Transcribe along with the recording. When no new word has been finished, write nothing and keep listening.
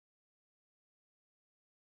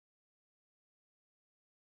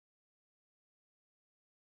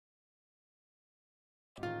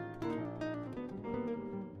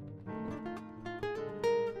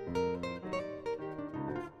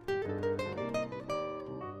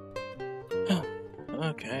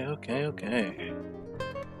Okay, okay, okay.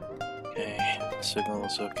 Okay, signal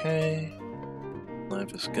is okay.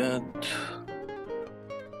 Live is good.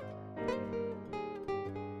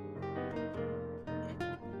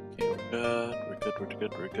 Okay, we're good, we're good, we're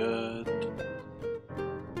good, we're good.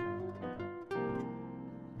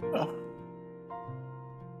 Oh.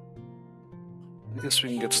 I guess we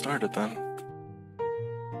can get started then.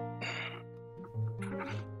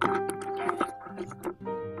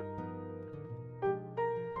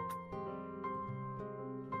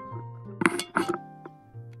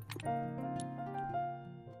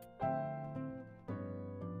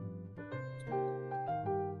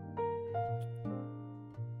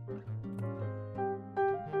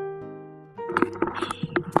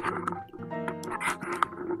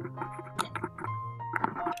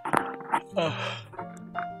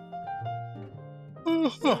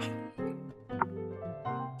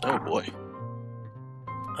 Oh boy.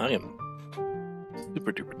 I am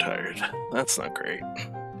super duper tired. That's not great.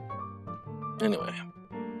 Anyway.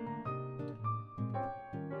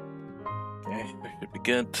 Okay, we should be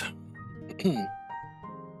good.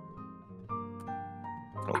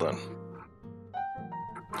 Hold on.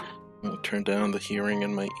 I'm gonna turn down the hearing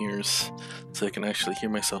in my ears so I can actually hear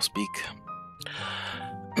myself speak.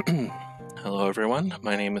 Hello everyone,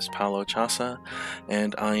 my name is Paolo Chasa,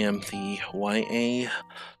 and I am the YA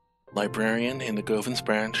librarian in the Govins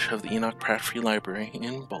branch of the Enoch Pratt Free Library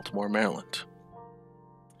in Baltimore, Maryland.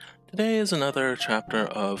 Today is another chapter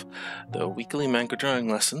of the weekly manga drawing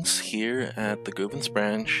lessons here at the Govins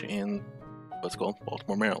branch in what's called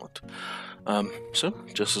Baltimore, Maryland. So,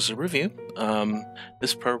 just as a review,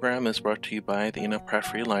 this program is brought to you by the Enoch Pratt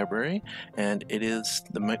Free Library, and it is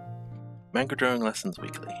the Manga Drawing Lessons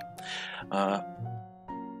Weekly.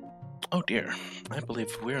 Oh dear, I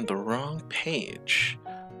believe we're on the wrong page.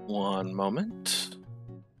 One moment.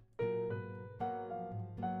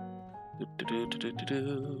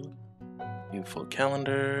 Beautiful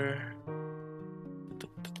calendar.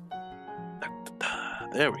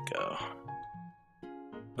 There we go.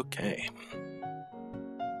 Okay.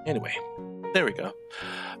 Anyway, there we go.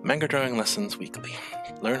 Manga Drawing Lessons Weekly.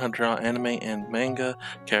 Learn how to draw anime and manga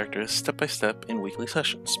characters step by step in weekly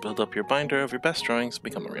sessions. Build up your binder of your best drawings and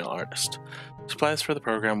become a real artist. Supplies for the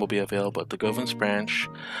program will be available at the Govins branch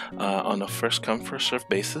on a first come first served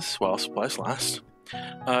basis while supplies last.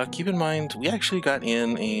 Keep in mind, we actually got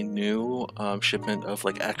in a new shipment of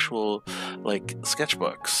actual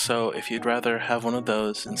sketchbooks. So if you'd rather have one of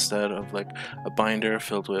those instead of a binder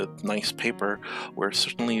filled with nice paper, we're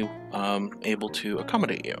certainly able to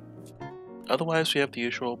accommodate you. Otherwise, we have the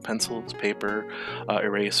usual pencils, paper,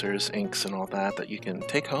 erasers, inks, and all that you can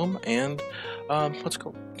take home and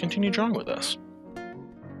continue drawing with us.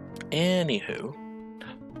 Anywho,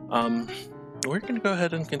 we're going to go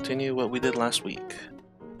ahead and continue what we did last week.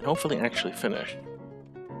 Hopefully actually finish.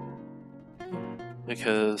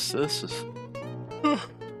 Because this is...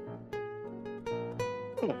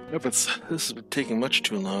 this has been taking much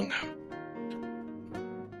too long.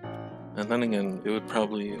 And then again, it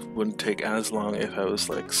wouldn't take as long if I was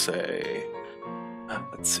say...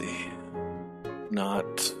 let's see...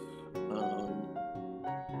 Not...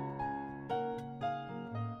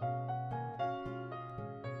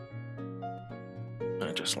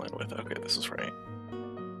 I just line with... Okay, this is right.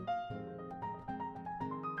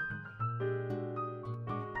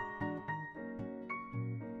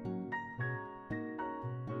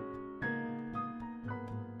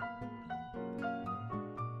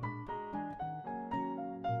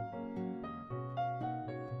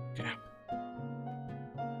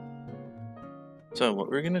 So what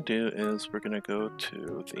we're going to do is we're going to go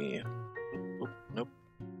to the... Nope.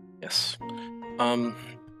 Yes.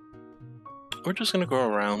 We're just going to go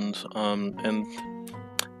around, and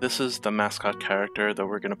this is the mascot character that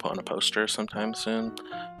we're going to put on a poster sometime soon,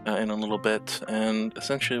 in a little bit, and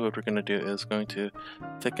essentially what we're going to do is going to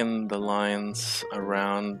thicken the lines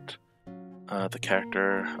around the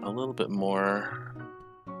character a little bit more,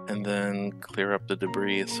 and then clear up the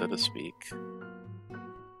debris, so to speak.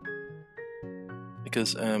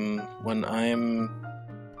 Because when I'm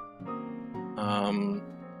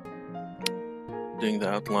doing the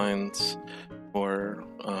outlines for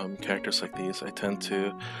characters like these, I tend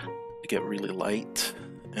to get really light,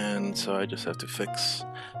 and so I just have to fix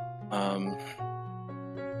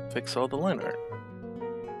all the line art.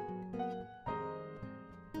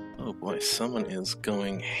 Oh boy, someone is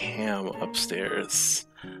going ham upstairs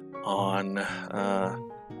on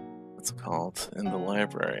what's it called, in the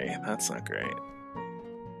library. That's not great.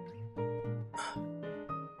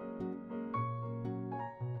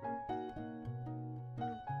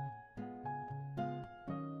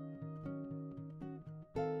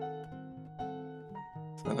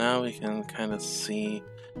 So now we can kind of see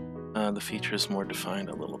the features more defined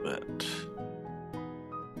a little bit.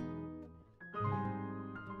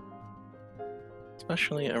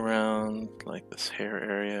 Especially around like this hair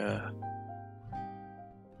area.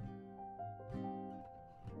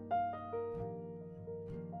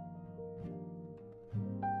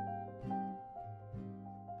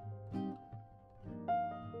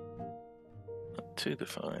 Not too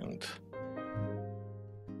defined.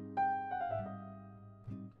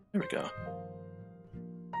 There we go.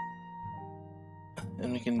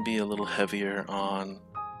 And we can be a little heavier on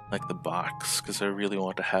like the box because I really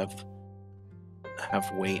want to have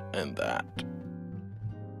weight in that.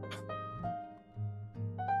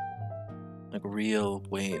 Like real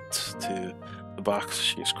weight to the box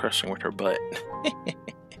she's crushing with her butt.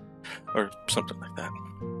 Or something like that.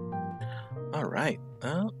 Alright,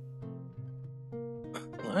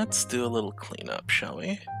 let's do a little cleanup, shall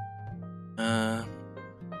we? A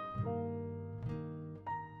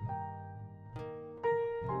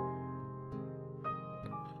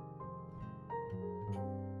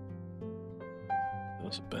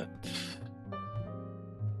bit.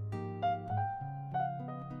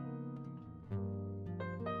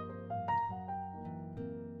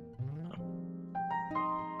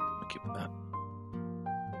 I'll keep that.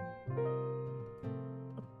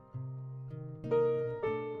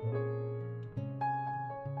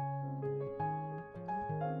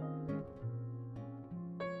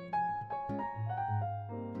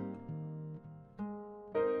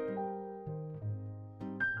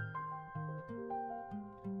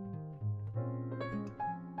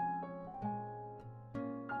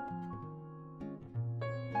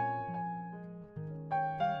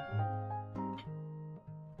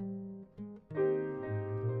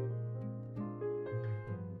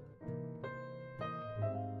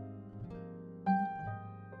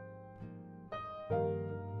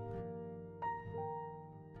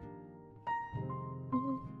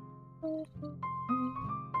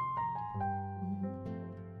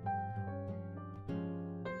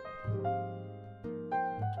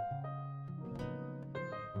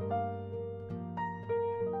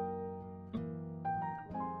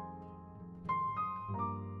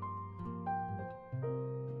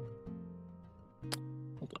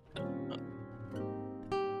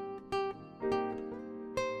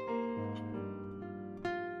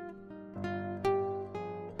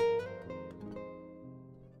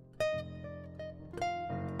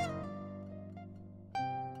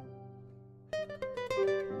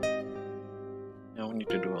 Now we need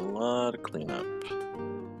to do a lot of cleanup.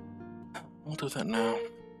 We'll do that now.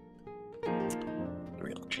 The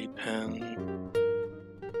real G pen.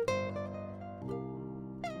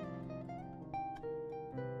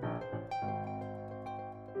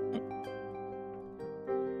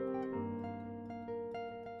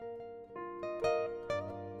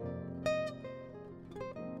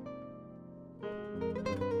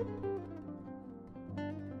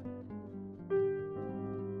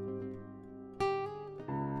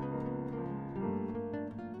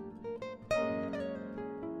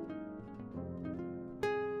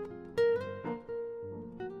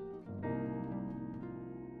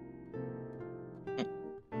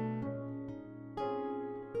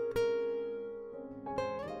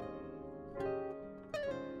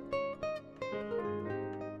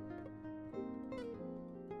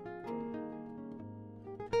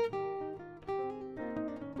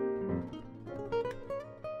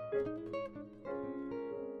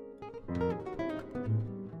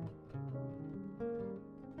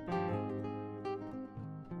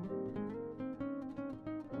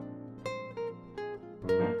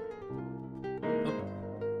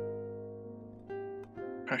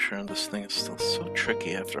 Pressure on this thing is still so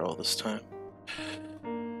tricky after all this time.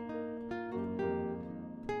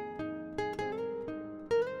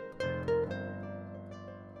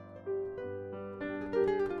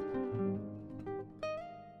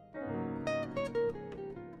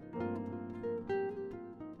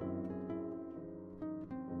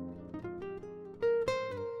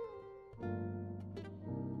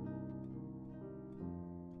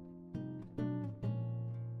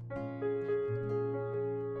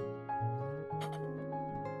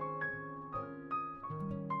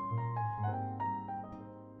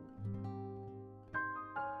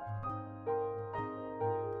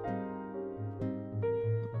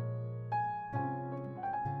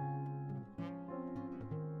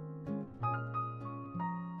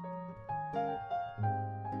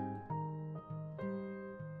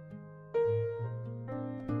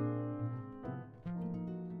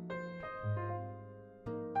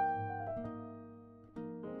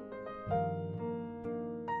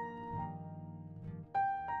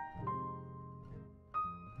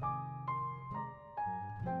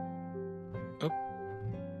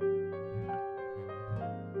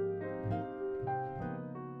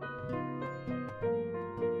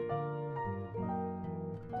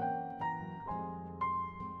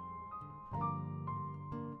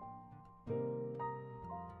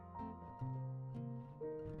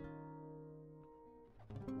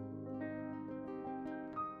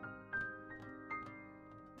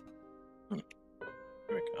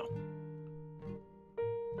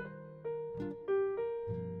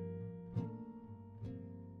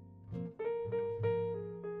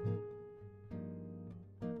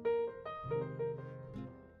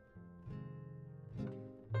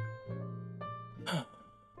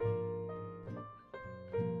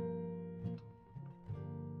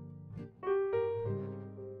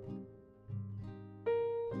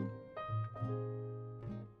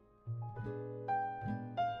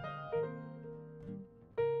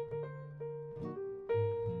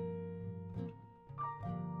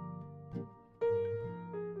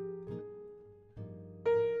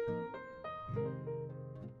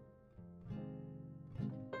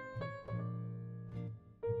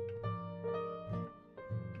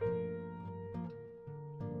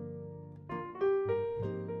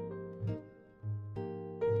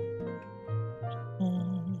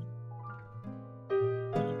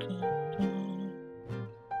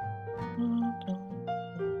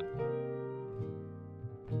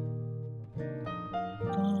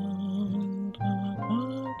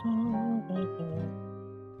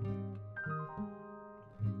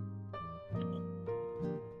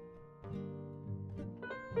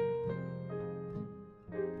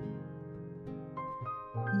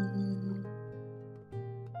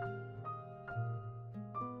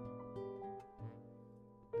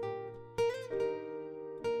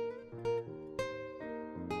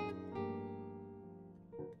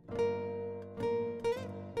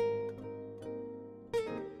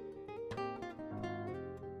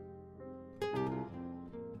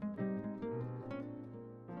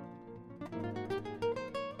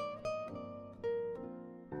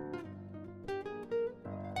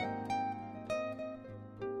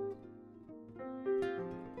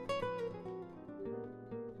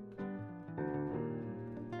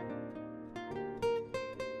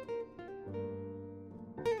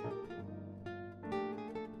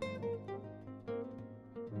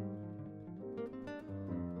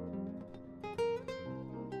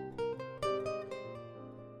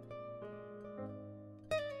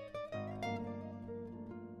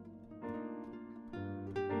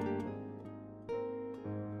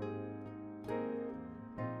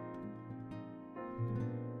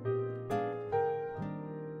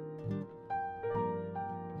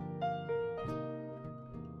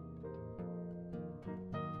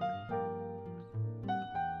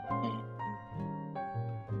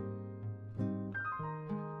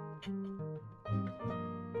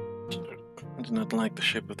 I do not like the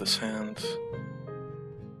shape of this hand.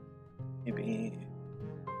 Maybe...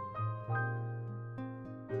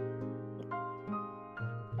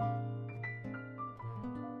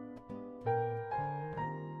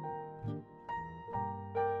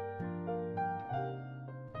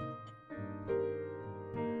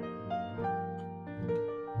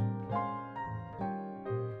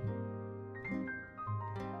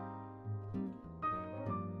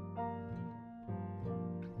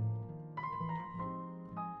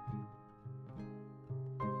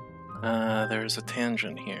 there's a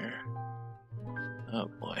tangent here. Oh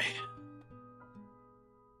boy.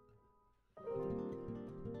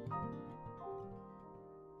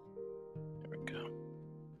 There we go.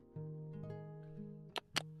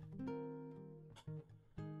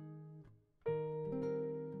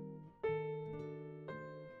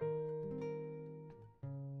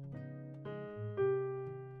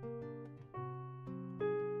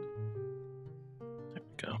 There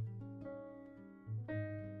we go.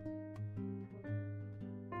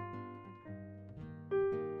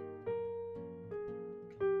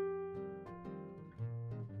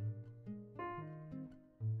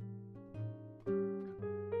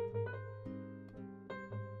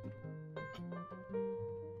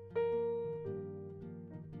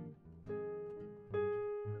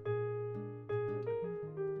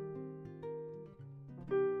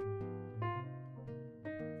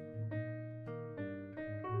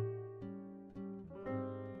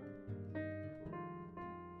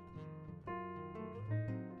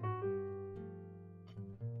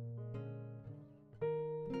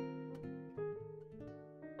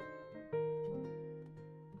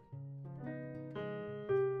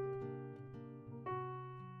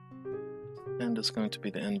 End is going to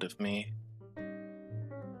be the end of me.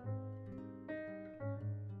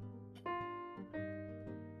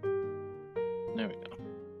 There we go.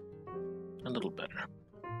 A little better.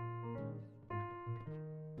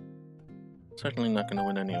 Certainly not going to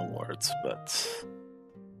win any awards, but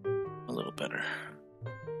a little better.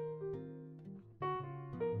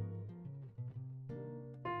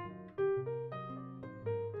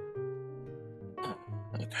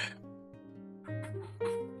 Okay.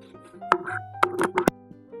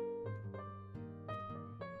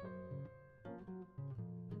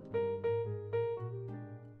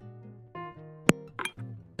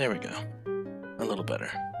 There we go. A little better.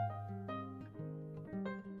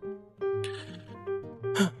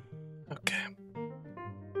 Okay.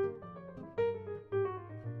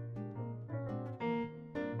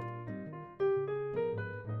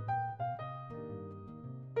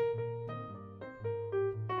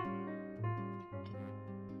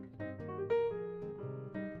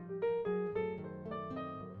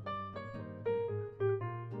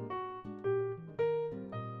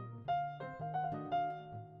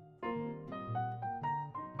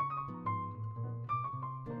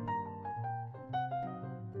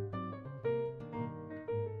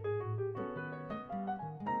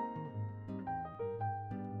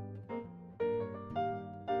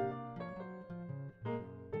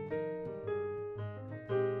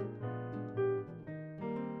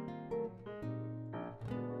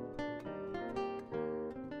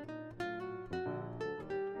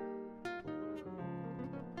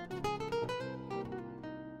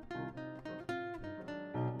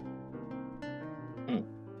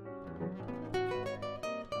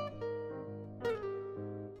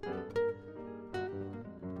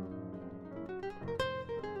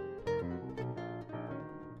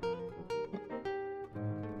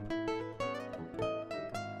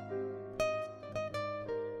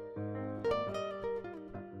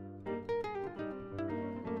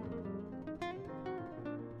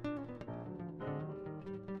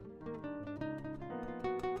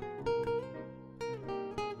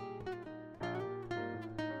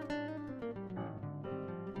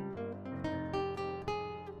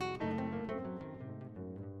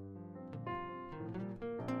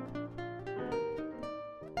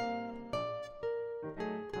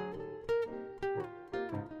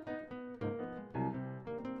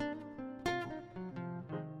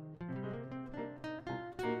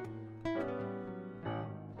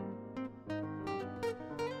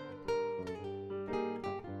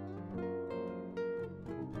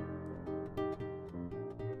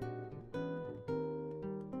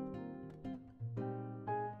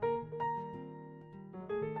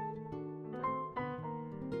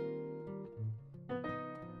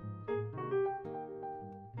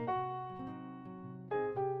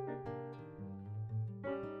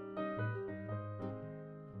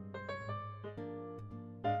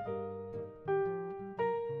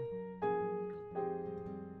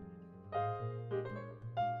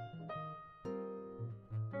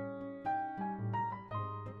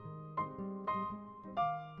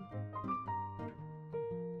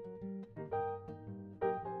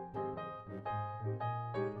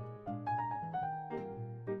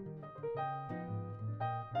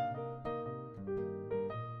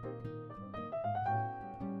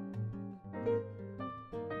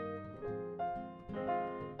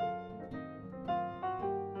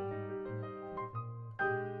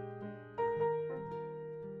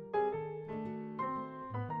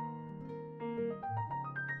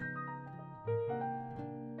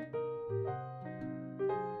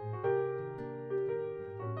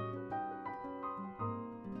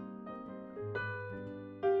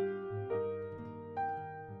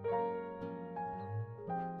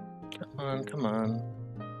 on, come on.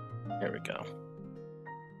 There we go.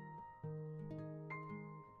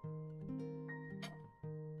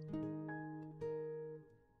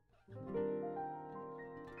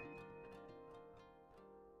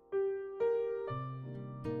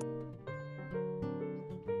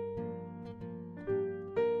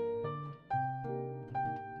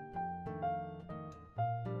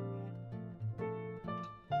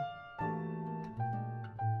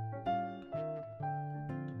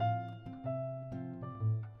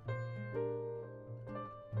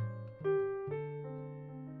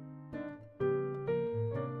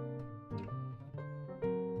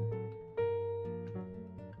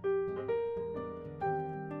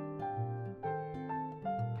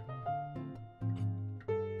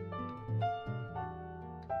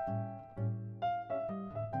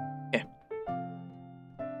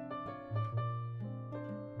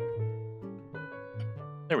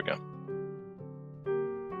 There we go.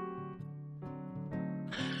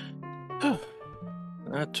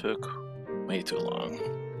 That took way too long.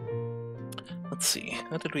 Let's see,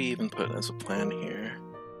 how did we even put as a plan here?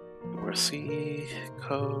 QRC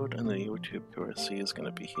code, and the YouTube QRC is going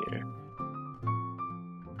to be here.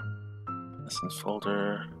 Lessons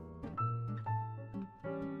folder.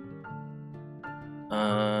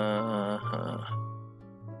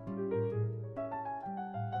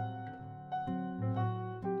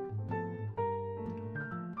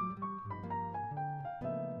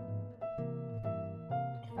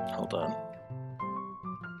 Hold on.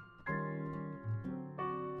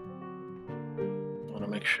 I want to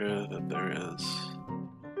make sure that there is.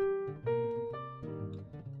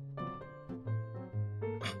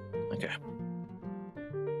 Okay.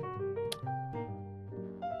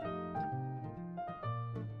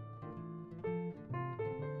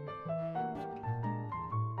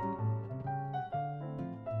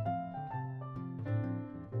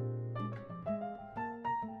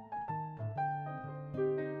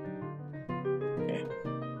 Okay.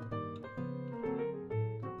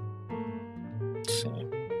 Let's see.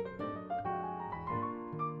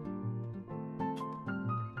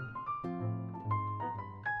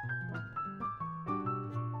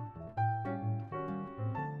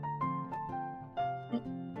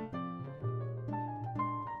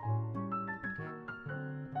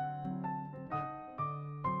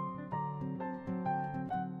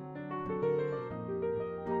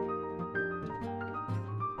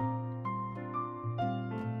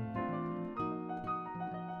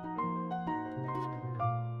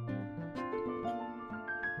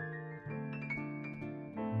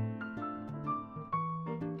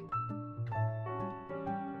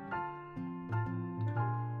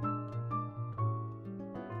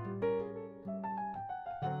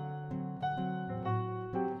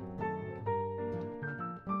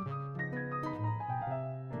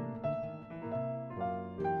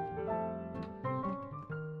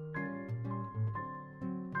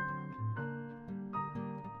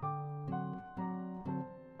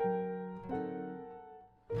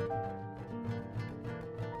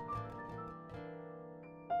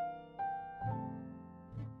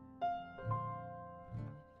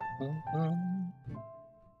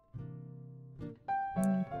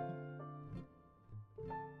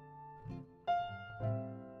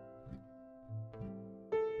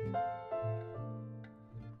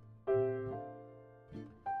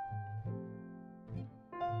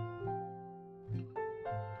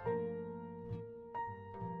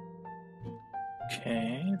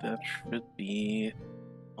 Okay, that should be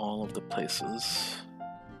all of the places.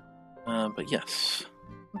 But yes,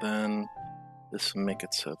 then this will make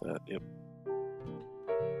it so that it.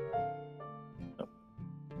 Oh.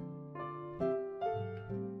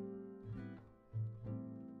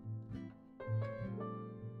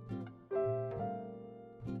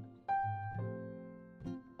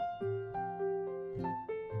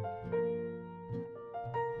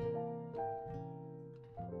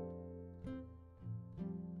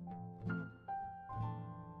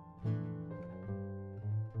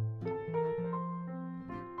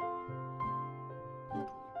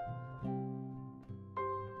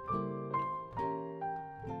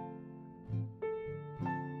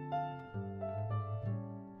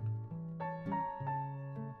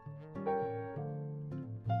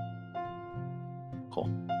 Cool.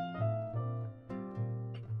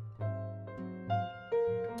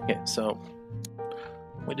 Okay, so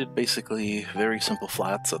we did basically very simple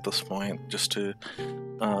flats at this point, just to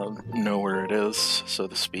know where it is, so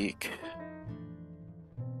to speak.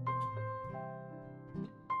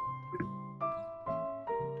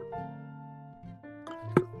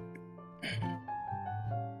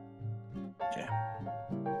 Okay.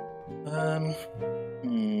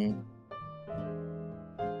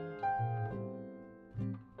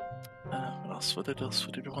 else? What else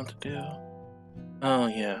did we want to do? Oh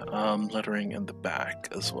yeah, lettering in the back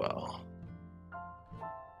as well.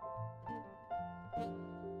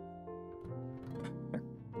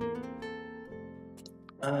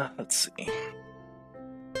 Let's see.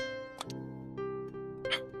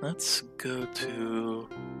 Let's go to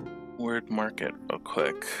Word Market real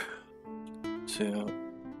quick to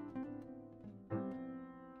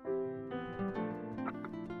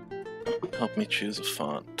help me choose a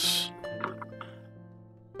font.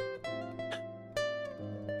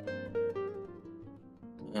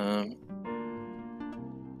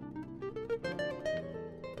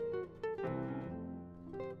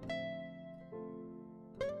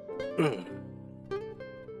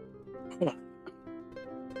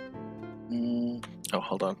 Oh,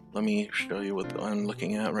 hold on. Let me show you what I'm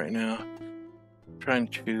looking at right now. I'm trying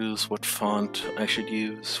to choose what font I should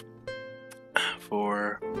use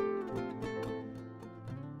for...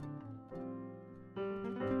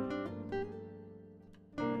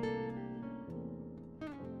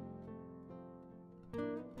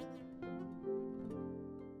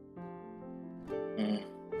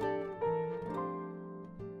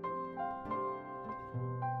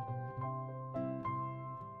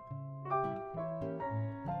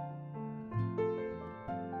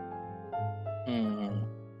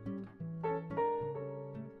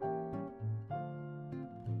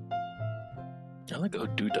 I like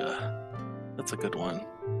Oduda. That's a good one.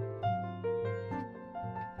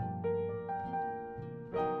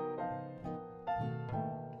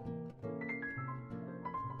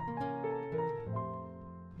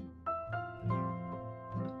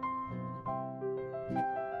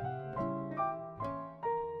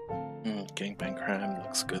 Gangbang Crime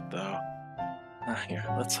looks good though. Here,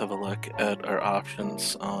 let's have a look at our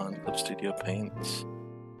options on Clip Studio Paint.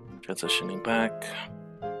 Transitioning back.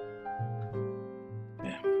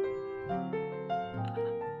 Yeah.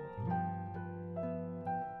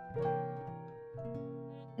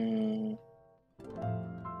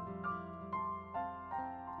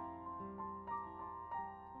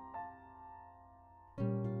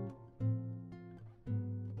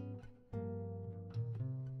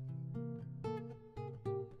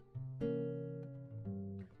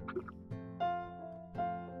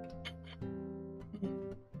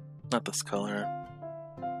 Not this color.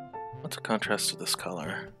 What's a contrast to this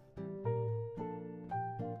color?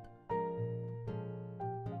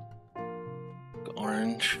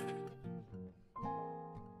 Orange.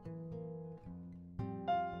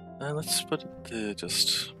 Let's put it to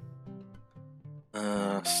just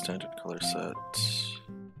standard color set.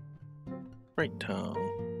 Bright tone.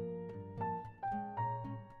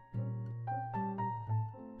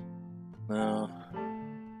 No.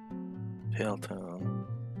 Pale tone.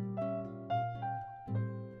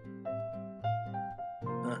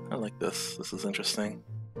 I like this. This is interesting.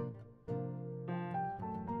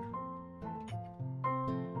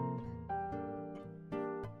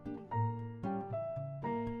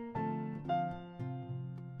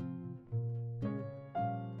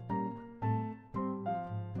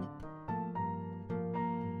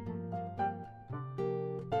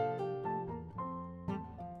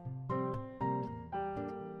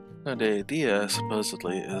 Now, the idea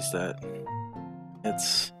supposedly is that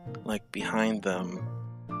it's like behind them,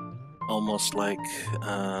 almost like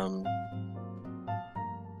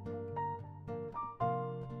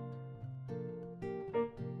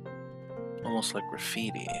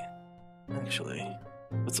graffiti. Actually,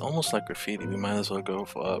 it's almost like graffiti. We might as well go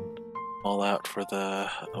all out for the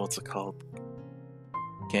what's it called?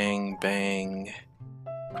 Gang Bang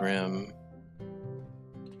Grim.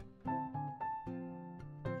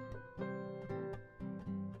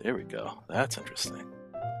 There we go. That's interesting.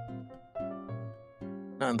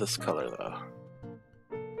 Not this color though.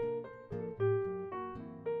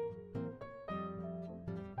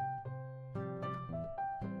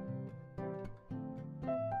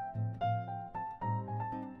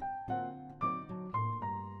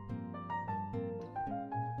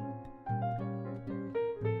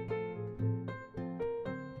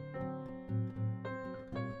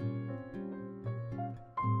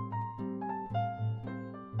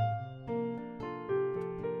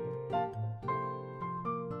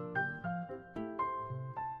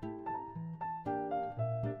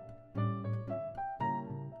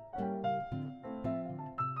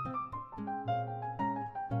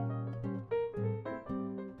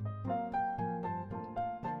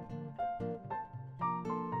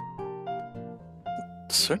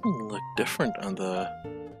 Certainly look different on the...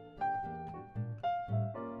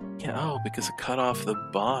 Yeah, oh, because it cut off the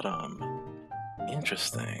bottom.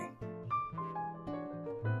 Interesting.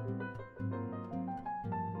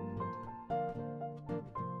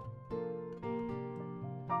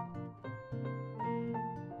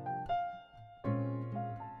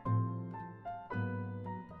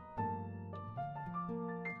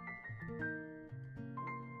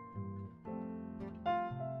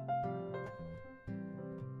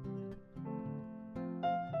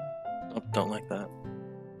 Don't like that.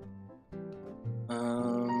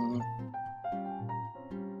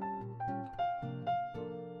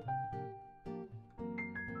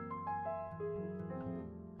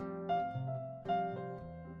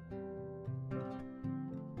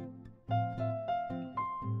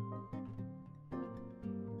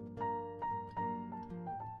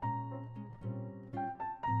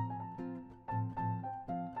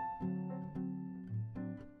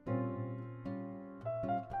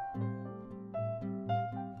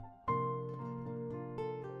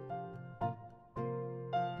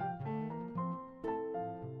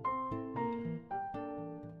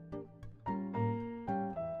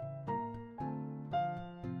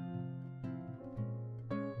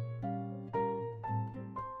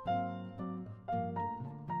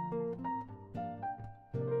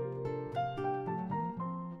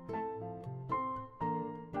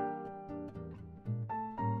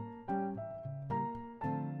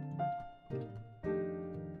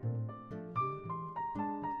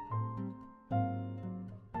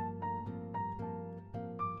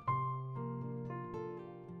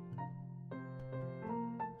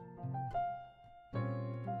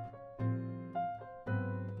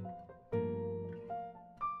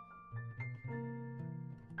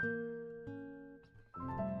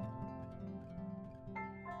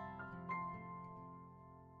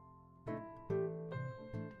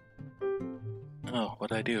 Oh,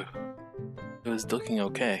 what'd I do? It was looking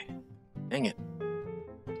okay. Dang it.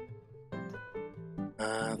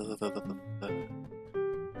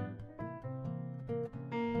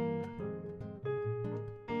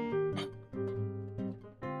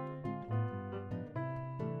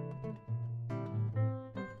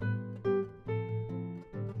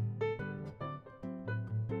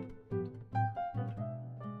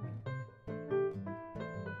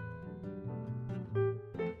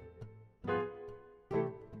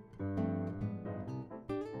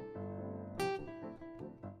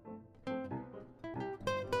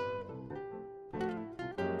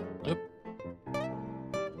 Oop.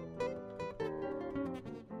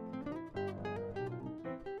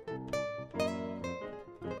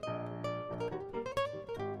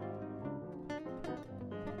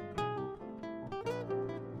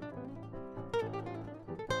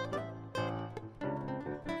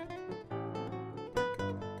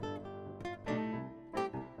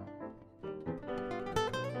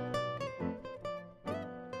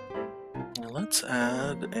 Now let's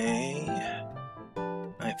add a,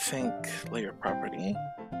 I think, layer property,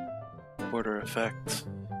 border effect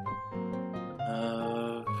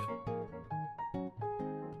of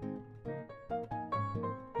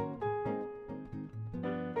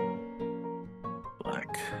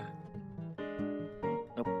black.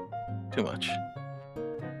 Nope, too much.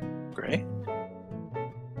 Gray?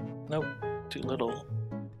 Nope, too little.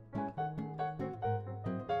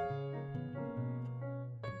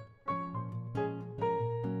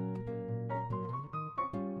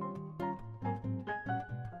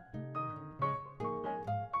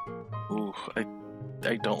 Ooh,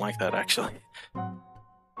 I don't like that actually.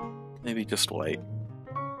 Maybe just white.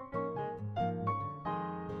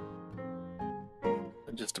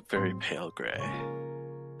 Just a very pale gray.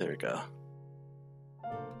 There we go.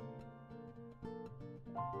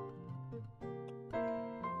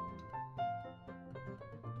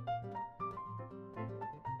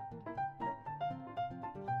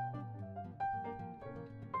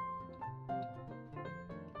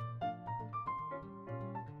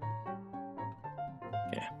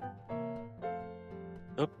 Okay.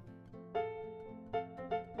 Oop.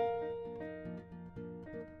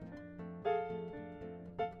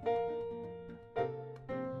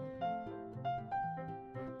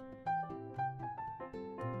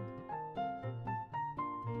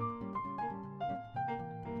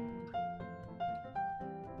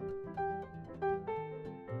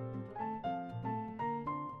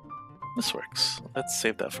 This works. Let's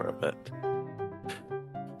save that for a bit.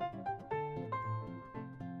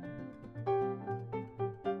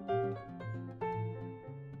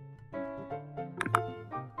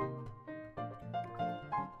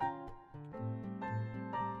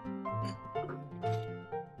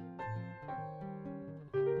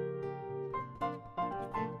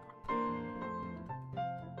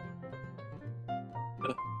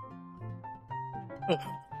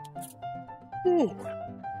 Ooh.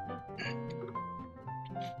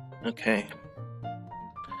 Okay.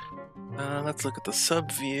 Let's look at the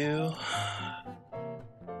sub view.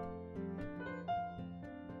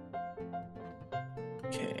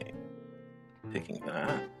 Okay. Taking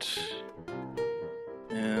that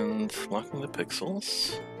and locking the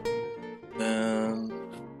pixels. Then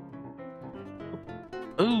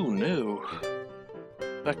Oh no.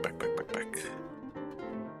 Back.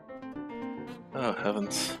 Oh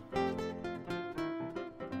heavens.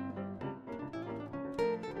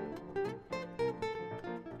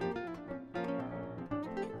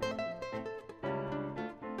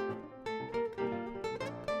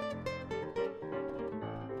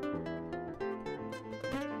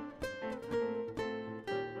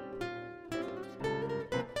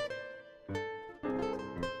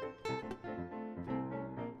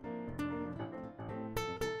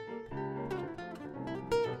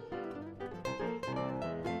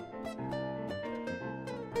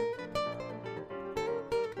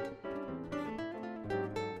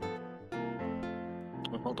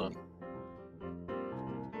 Oh, hold on.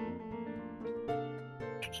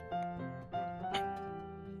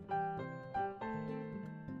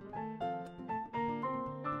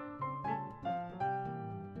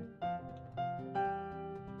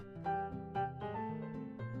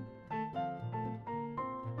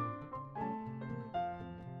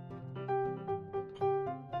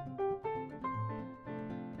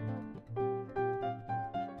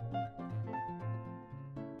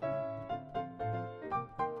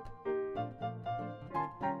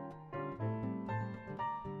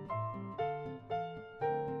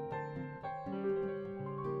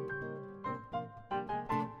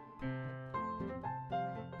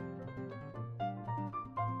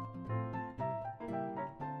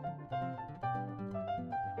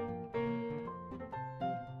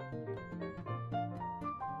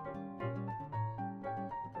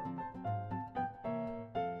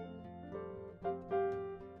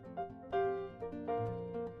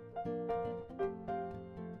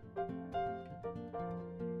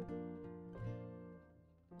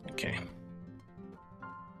 Okay.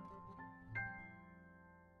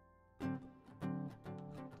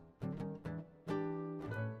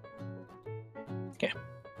 Okay.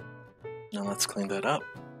 Now let's clean that up.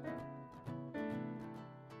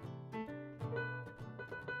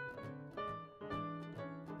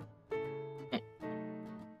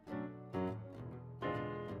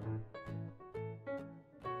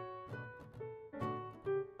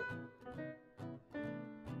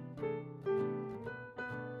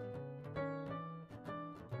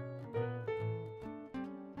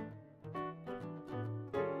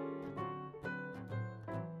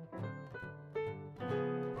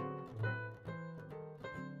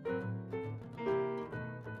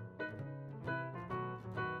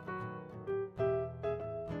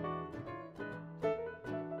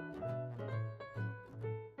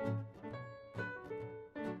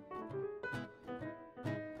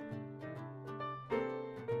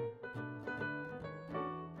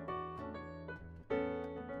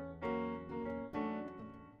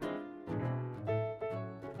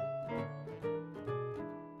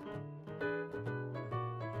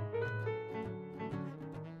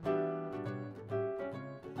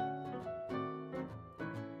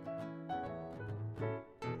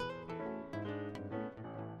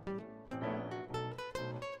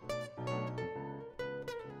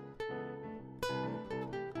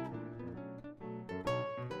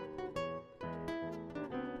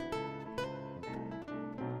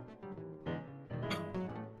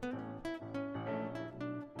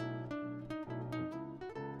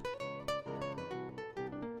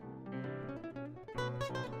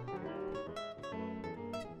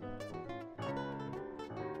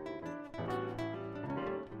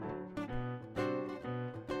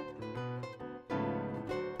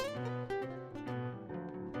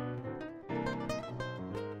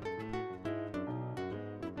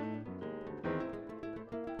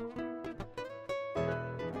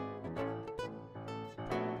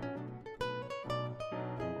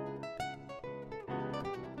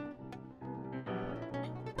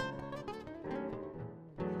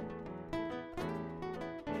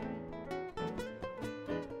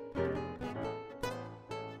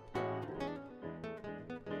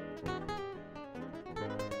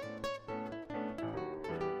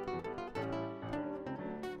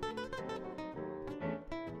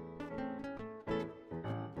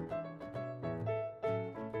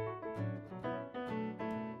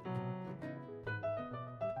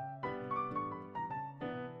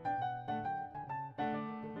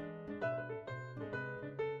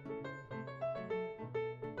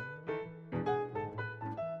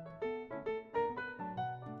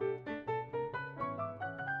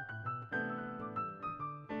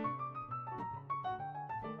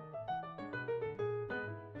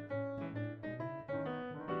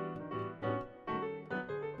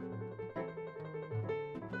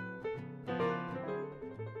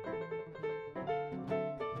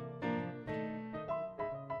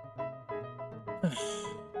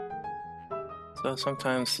 So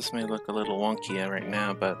sometimes this may look a little wonky right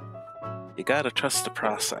now, but you gotta trust the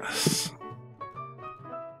process.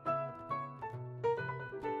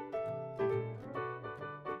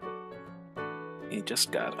 You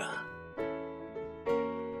just gotta.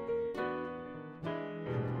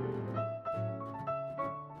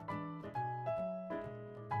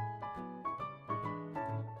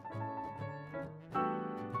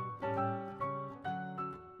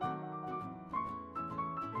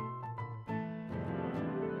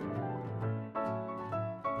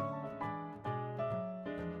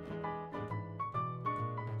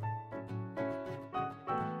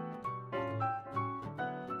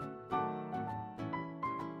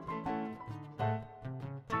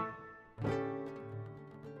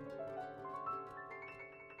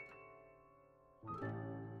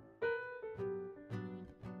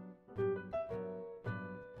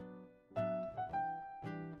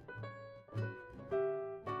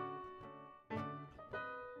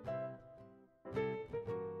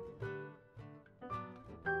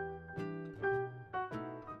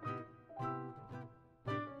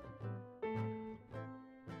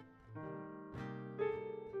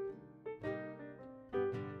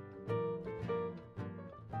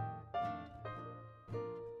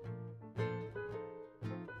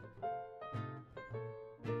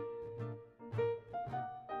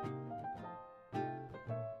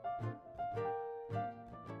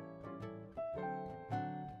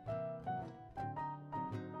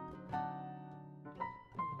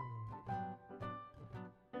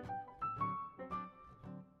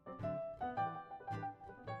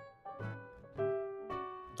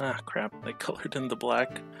 Ah, crap, I colored in the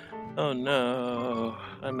black. Oh no,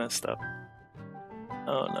 I messed up.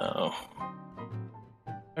 Oh no.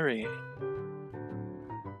 Hurry.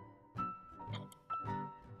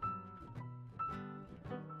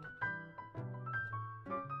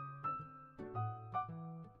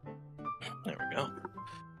 There we go.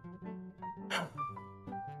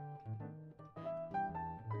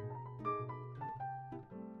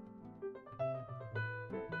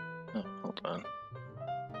 Oh, hold on.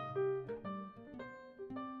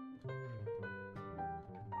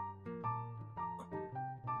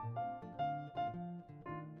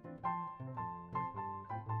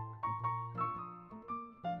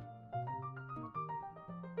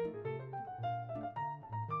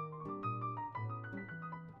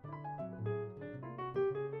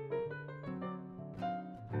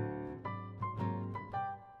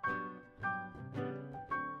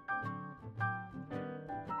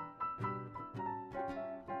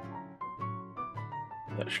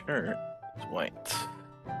 That shirt is white.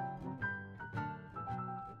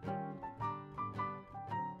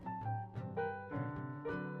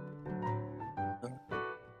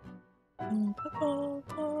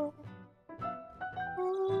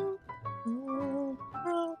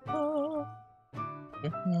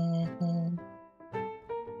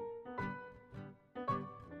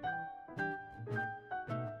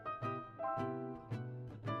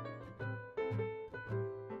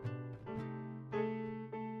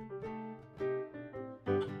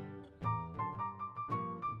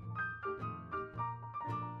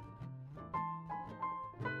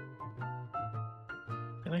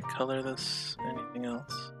 Can I color this anything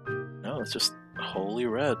else? No, it's just wholly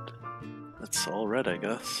red. It's all red, I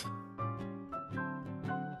guess.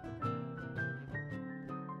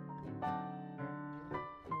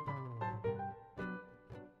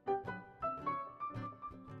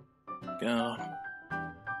 Go.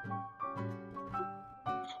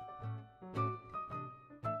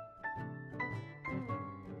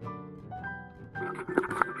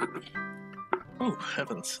 Oh,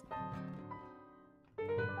 heavens.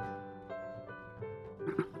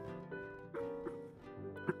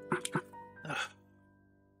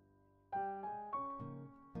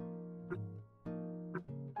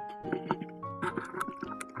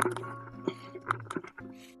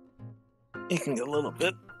 You can get a little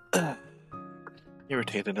bit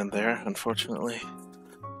irritated in there, unfortunately.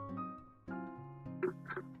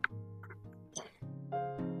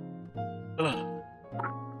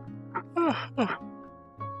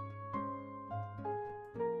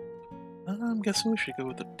 I'm guessing we should go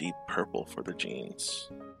with a deep purple for the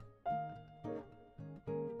jeans.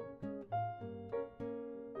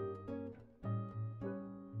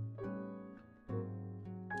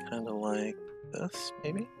 Kind of like this,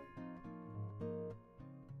 maybe?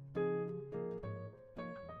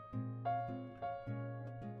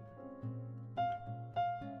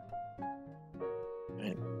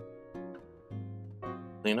 Right.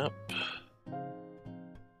 Clean up.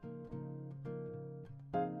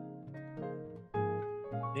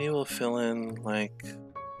 Maybe we'll fill in like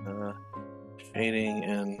fading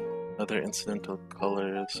and other incidental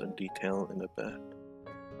colors and detail in a bit.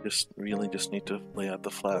 Just need to lay out the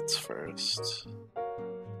flats first,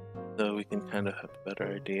 so we can kind of have a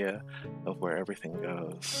better idea of where everything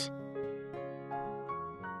goes.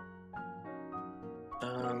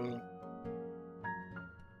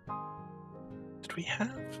 Did we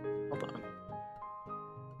have? Hold on.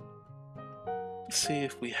 Let's see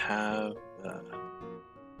if we have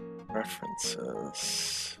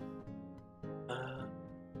references.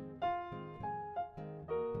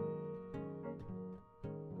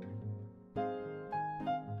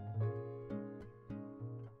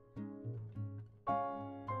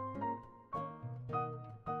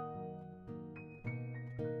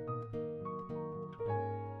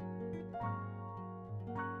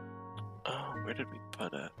 Oh, where did we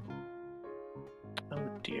put it? Oh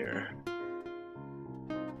dear.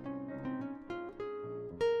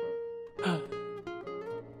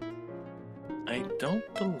 I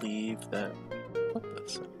don't believe that we put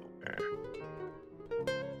this anywhere.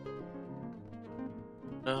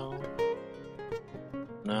 No.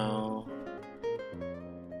 No.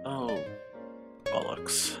 Oh,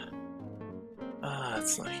 bollocks.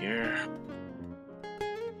 It's not here.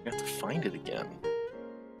 We have to find it again.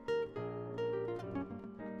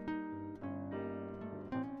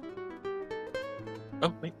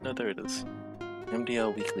 Oh, wait, no, there it is.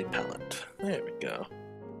 MDL Weekly Palette. There we go.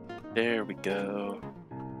 There we go.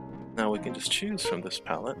 Now we can just choose from this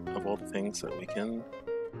palette of all the things that we can,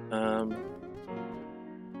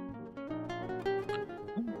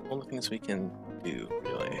 all the things we can do,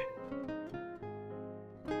 really.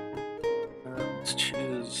 Let's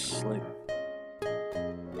choose, like,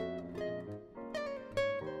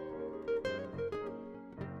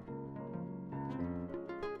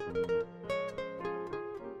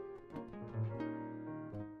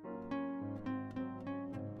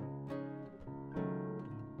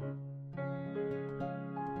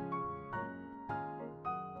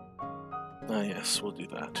 yes, we'll do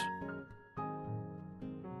that.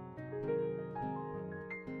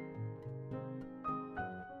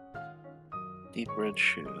 Deep red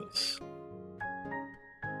shoes.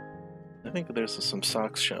 I think there's some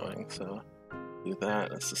socks showing, so do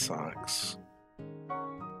that as the socks.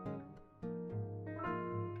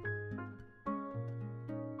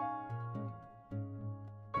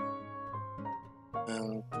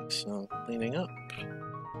 And some cleaning up.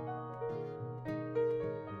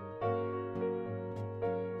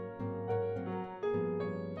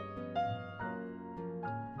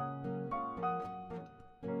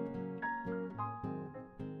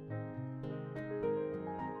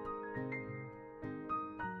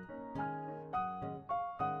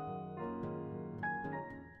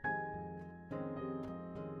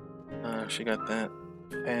 She got that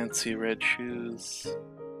fancy red shoes.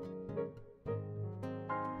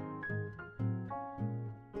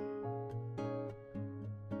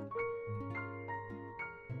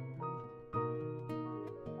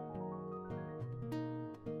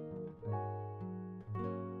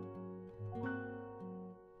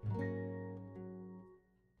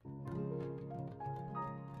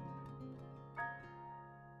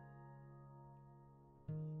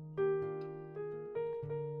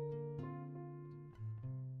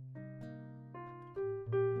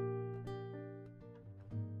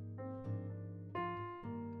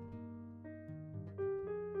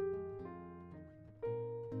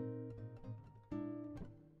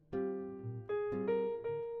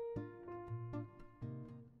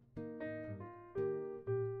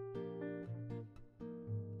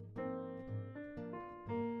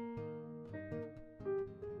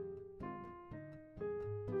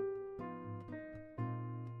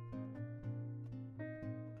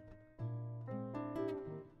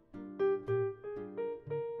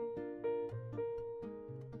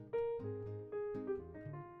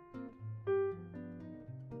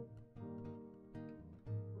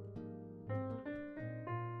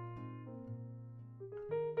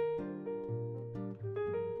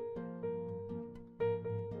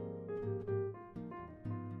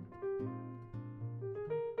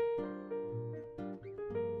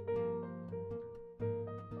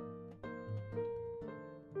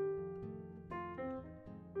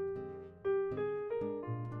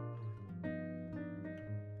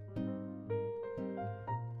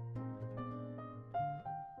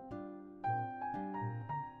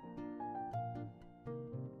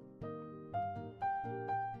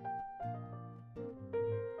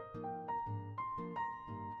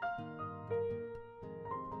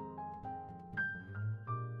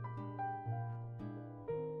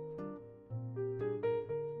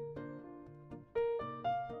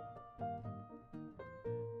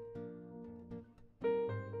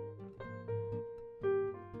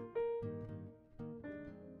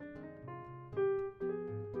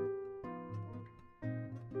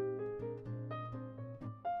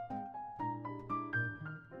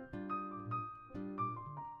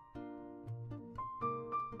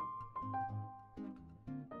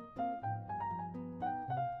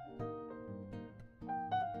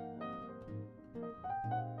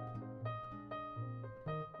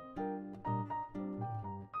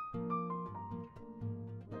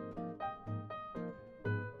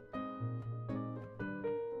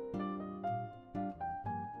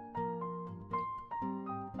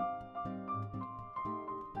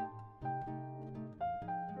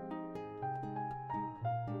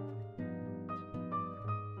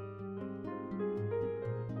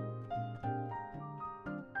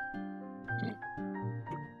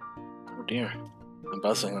 dear. I'm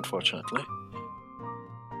buzzing, unfortunately.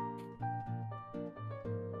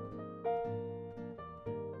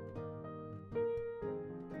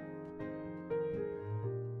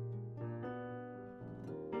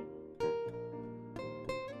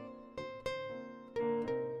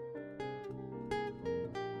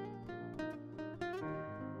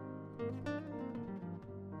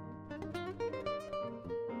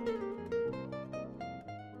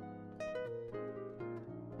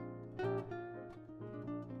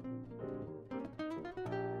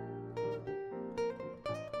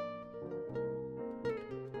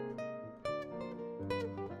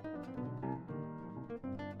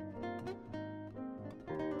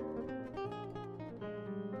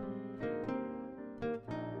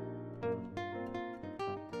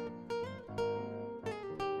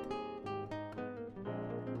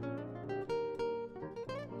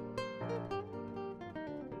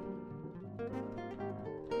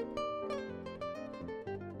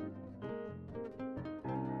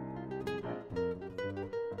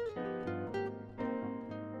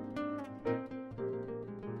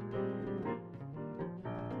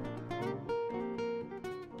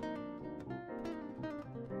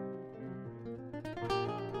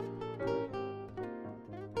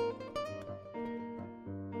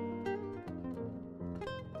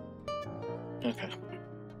 Okay.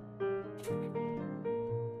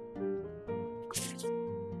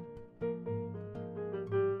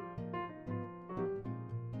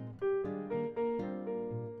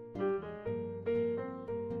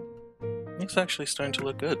 It's actually starting to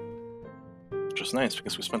look good. Which is nice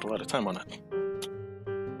because we spent a lot of time on it.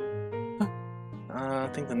 I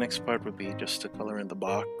think the next part would be just to color in the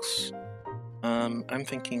box. I'm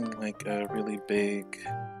thinking like a really big,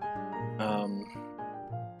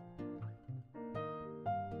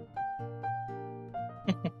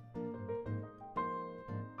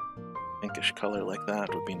 pinkish color like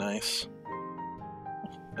that would be nice.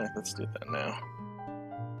 Okay, let's do that now.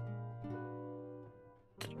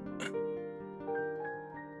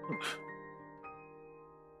 Oof.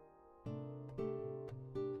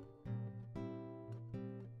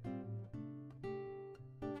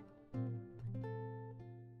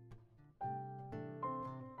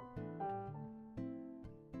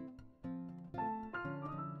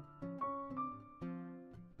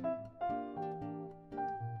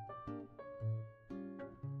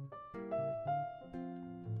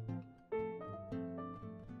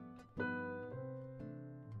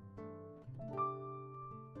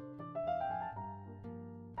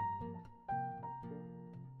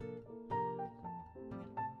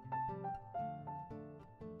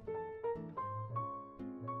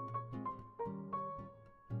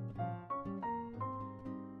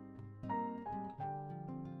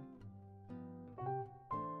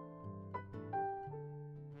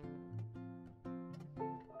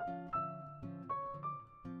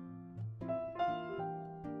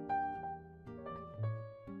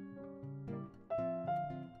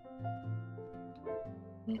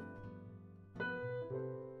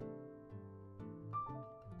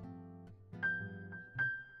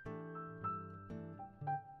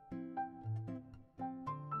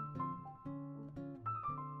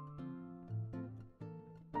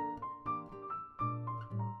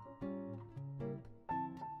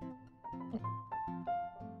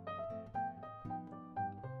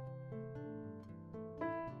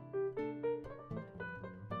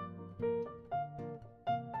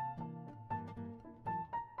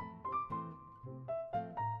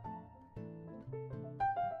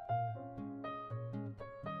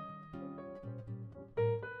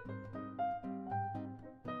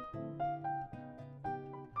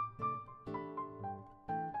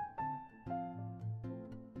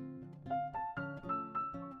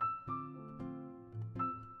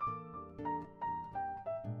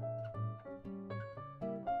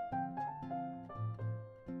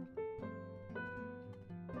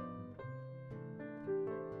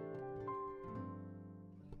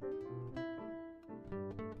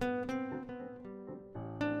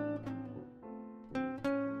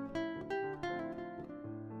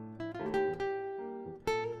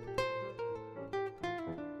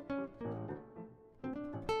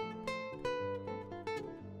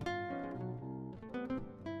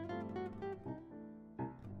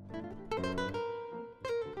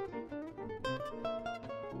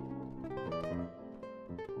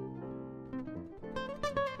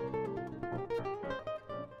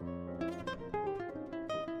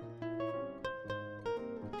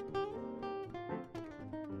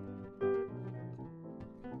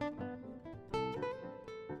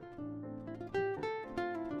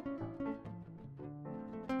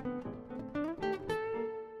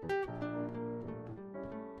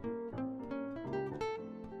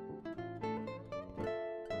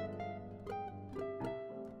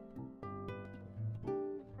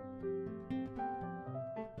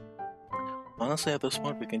 honestly, at this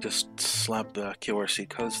point, we can just slap the QRC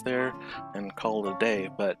codes there and call it a day,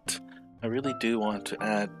 but I really do want to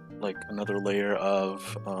add, like, another layer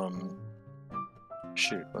of,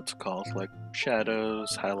 shoot, what's it called? Like,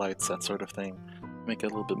 shadows, highlights, that sort of thing. Make it a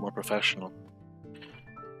little bit more professional.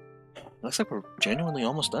 Looks like we're genuinely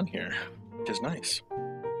almost done here, which is nice.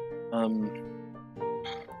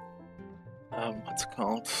 What's it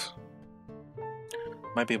called?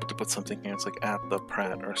 Might be able to put something here. It's like at the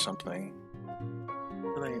Pratt or something.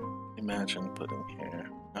 What did I imagine putting here?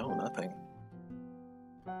 No, nothing.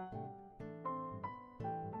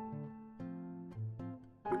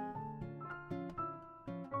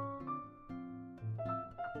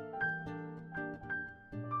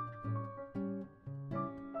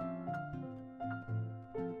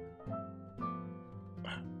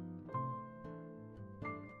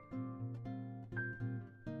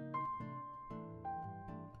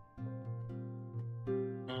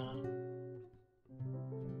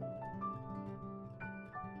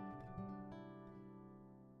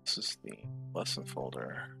 This is the lesson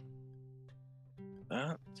folder.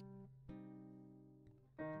 That.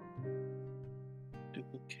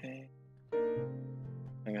 Duplicate.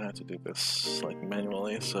 I'm gonna have to do this like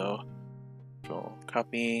manually, so Control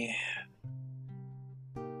copy.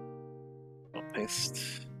 Control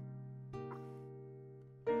paste.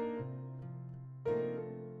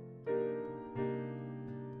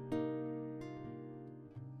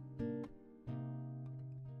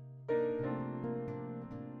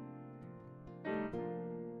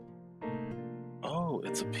 Oh,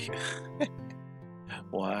 it's a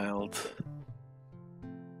wild.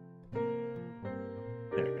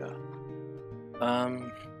 There we go.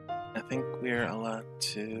 I think we're allowed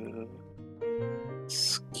to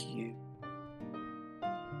skew,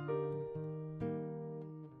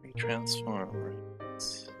 retransform, right?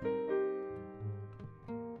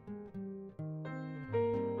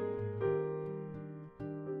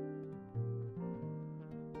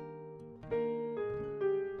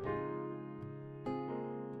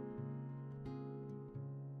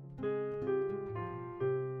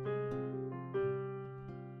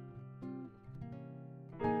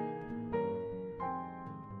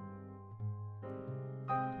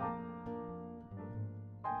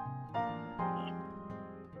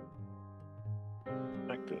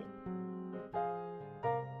 Effective.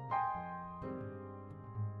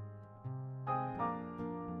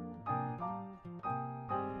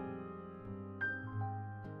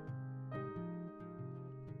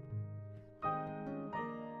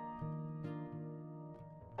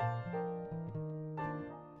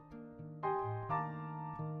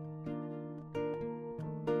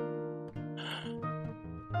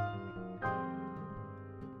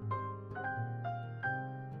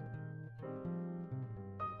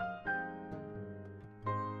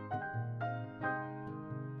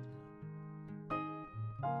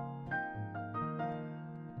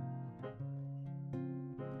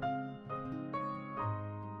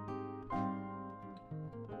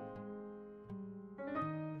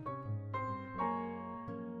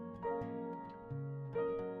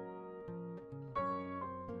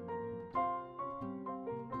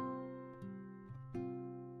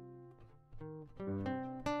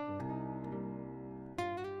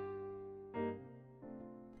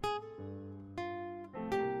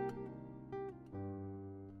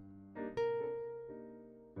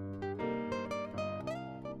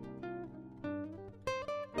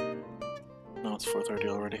 No, it's 4:30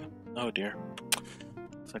 already. Oh dear.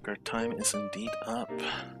 Looks like our time is indeed up.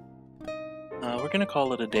 We're gonna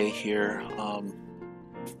call it a day here,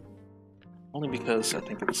 only because I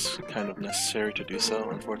think it's kind of necessary to do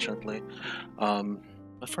so, unfortunately.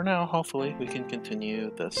 But for now, hopefully, we can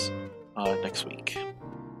continue this next week.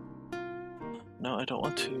 No, I don't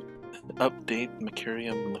want to update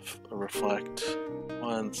Mercurium Reflect.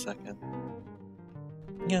 1 second.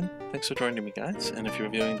 Again, thanks for joining me, guys, and if you're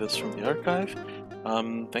viewing this from the archive,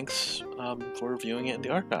 thanks for viewing it in the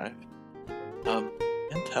archive.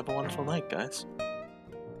 And have a wonderful night, guys.